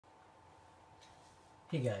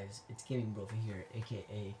Hey guys, it's Gaming Brophy here,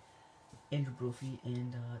 aka Andrew Brophy,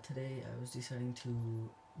 and today I was deciding to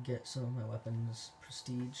get some of my weapons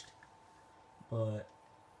prestiged, but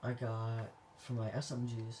I got, for my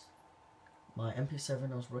SMGs, my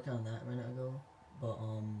MP7, I was working on that a minute ago, but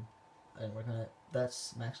I didn't work on it.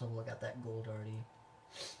 That's max level, I got that gold already.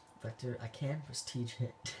 Vector, I can prestige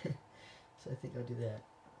it, so I think I'll do that.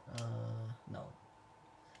 No,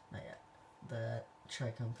 not yet. That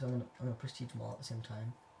Tricom, because I'm gonna prestige them all at the same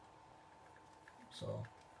time. So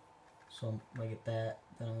I'm gonna get that,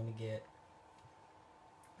 then I'm gonna get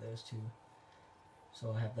those two.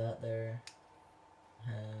 So I have that there,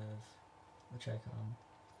 have the Chicom,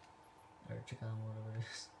 or Chicom, whatever it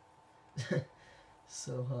is.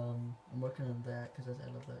 So I'm working on that because I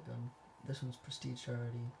love that gun. This one's prestiged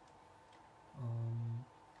already.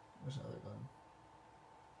 Where's the other gun?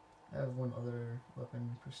 I have one other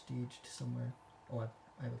weapon prestiged somewhere. Oh,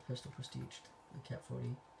 I have a pistol prestiged, the Cat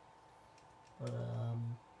 40. But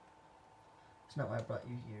it's not why I brought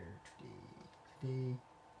you here today. Today,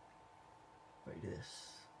 I brought you to this.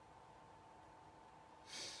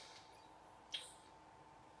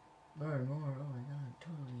 Learn more, oh my god,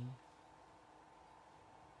 totally.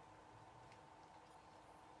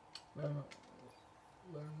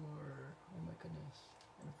 Learn more, oh my goodness.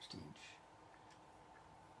 And prestige.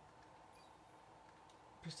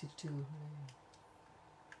 Prestige 2, hooray.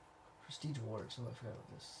 Prestige awards, oh I forgot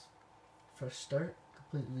about this. Fresh start,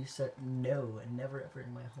 complete reset, no, never ever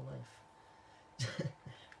in my whole life.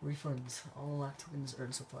 Refunds, all unlocked tokens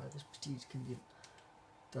earned so far. This prestige can be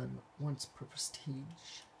done once per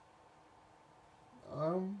prestige.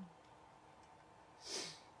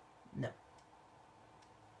 No.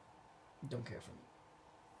 Don't care for me.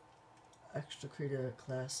 Extra create a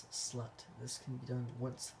class slot. This can be done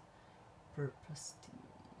once per prestige.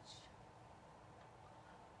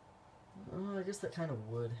 I guess that kind of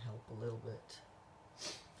would help a little bit.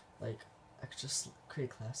 Like, extra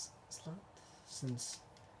create a class slot. Since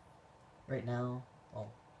right now,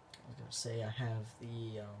 well, I was gonna say I have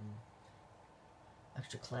the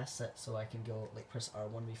extra class set, so I can go like press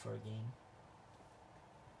R1 before a game.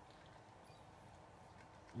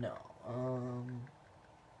 No,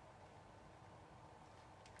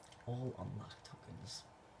 all unlocked tokens.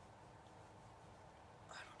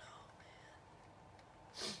 I don't know, man.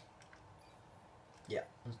 Yeah,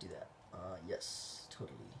 let's do that. Yes,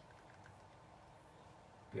 totally.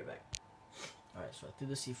 Be right back. Alright, so I threw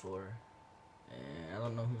the C4, and I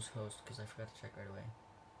don't know who's host because I forgot to check right away.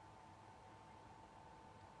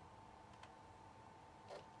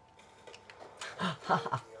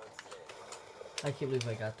 I can't believe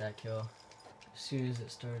I got that kill. As soon as it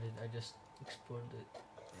started, I just exploded it.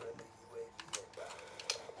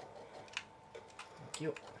 Thank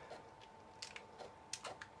you.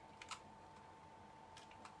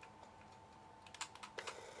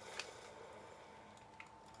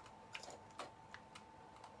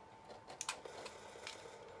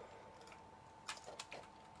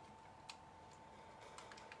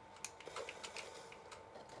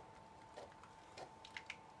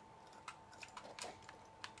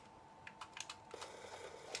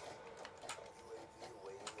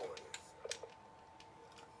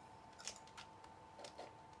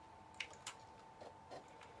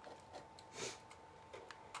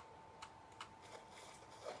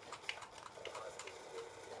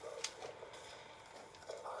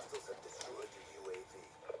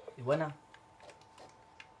 Y buena.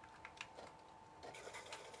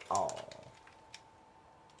 Oh.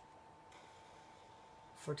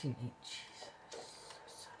 14 each.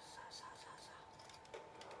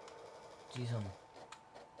 Jeez.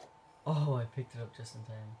 Oh, I picked it up just in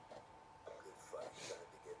time.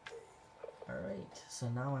 Alright, so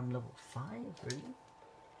now I'm level 5, really?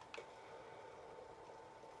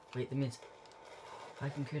 Wait, that means I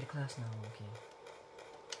can create a class now, okay.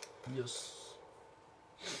 Yes.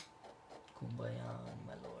 Kumbaya,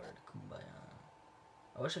 my lord, kumbaya.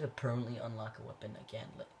 I wish I could permanently unlock a weapon again.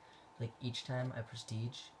 Like each time I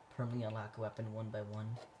prestige, permanently unlock a weapon one by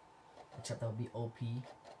one. Except that would be OP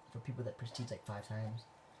for people that prestige like 5 times.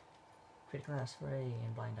 Create a class, hooray,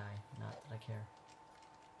 and blind eye. Not that I care.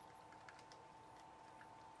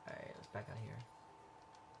 Alright, let's back out here.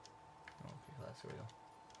 Oh, create class, here we go.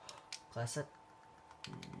 Class set?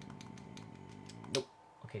 Nope.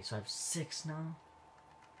 Okay, so I have 6 now.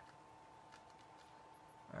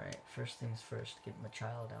 Alright, first things first, get my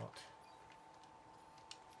child out.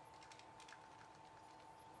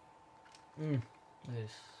 Look at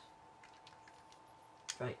this.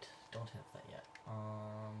 Right, don't have that yet.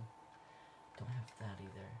 Don't have that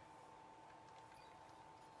either.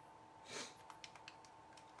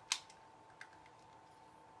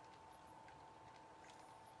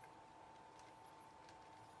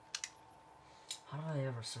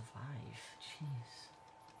 to survive. Jeez.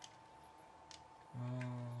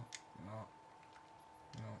 No.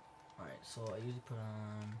 Alright, so I usually put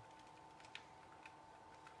on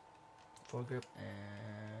foregrip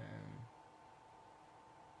and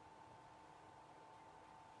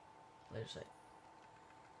laser sight.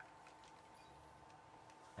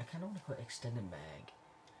 I kind of want to put extended mag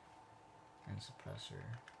and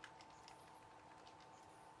suppressor.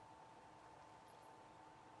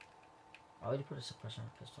 I already put a suppressor on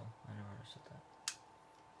a pistol. I never understood that.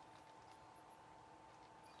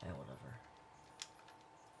 Yeah, whatever.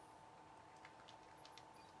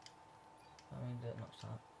 I mean, no,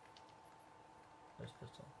 stop. There's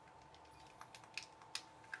pistol.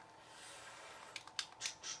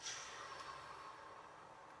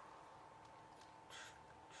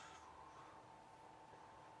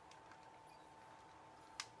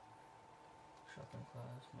 Shotgun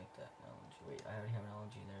class, make that an LNG. Wait, I already have an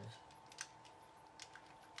LNG, there it is.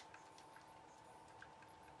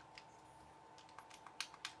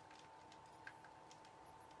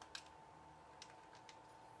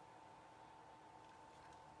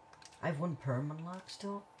 I have one perm unlocked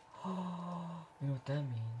still? Oh, you know what that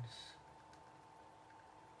means.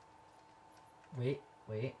 Wait.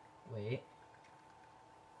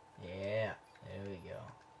 Yeah, there we go.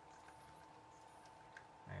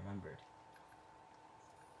 I remembered.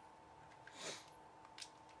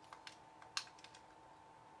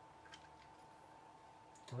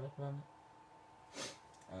 So what I put on it?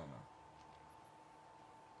 I don't know.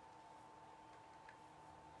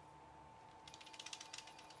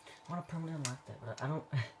 I want to permanently unlock that, but I don't...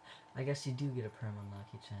 I guess you do get a perm unlock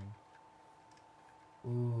each time.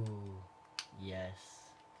 Ooh, yes.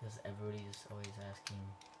 Because everybody's always asking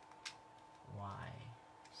why.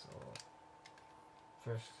 So,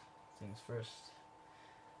 first things first.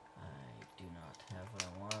 I do not have what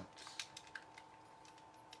I want.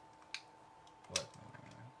 What?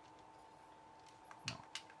 No.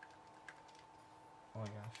 Oh my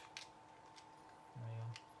gosh. There we go.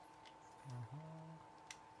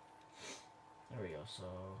 There we go, so...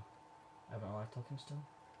 I have an unlocked token still?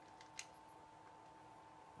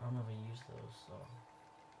 I don't know if I use those, so...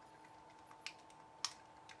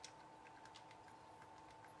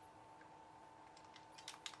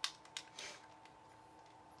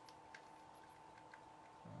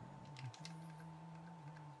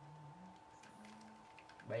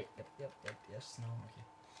 Right, yep, yes, no, okay.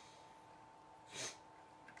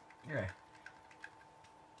 Alright.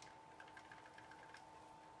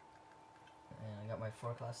 And I got my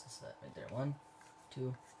 4 classes set right there. 1,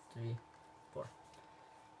 2, 3, 4.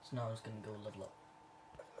 So now I'm just gonna go level up.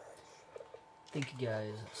 Thank you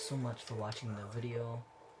guys so much for watching the video.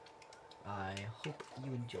 I hope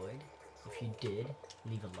you enjoyed. If you did,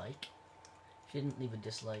 leave a like. If you didn't, leave a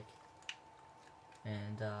dislike.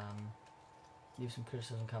 And leave some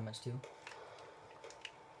criticism comments too.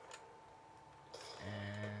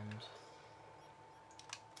 And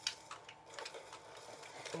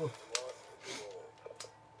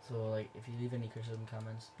so like if you leave any criticism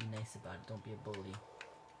comments, be nice about it. Don't be a bully.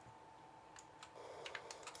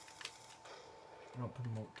 Don't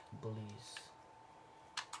promote bullies.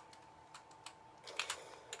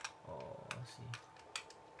 Oh, I see.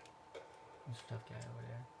 There's a tough guy over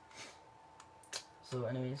there. So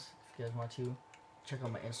anyways, if you guys want to, check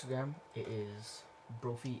out my Instagram. It is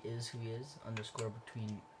BrophyIsWhoHeIs _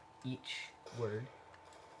 between each word.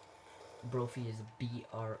 Brophy is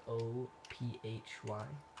BROPHY.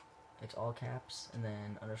 It's all caps, and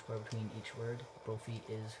then _ between each word.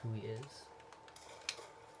 BrophyIsWhoHeIs.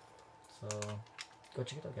 So, go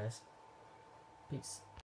check it out, guys. Peace.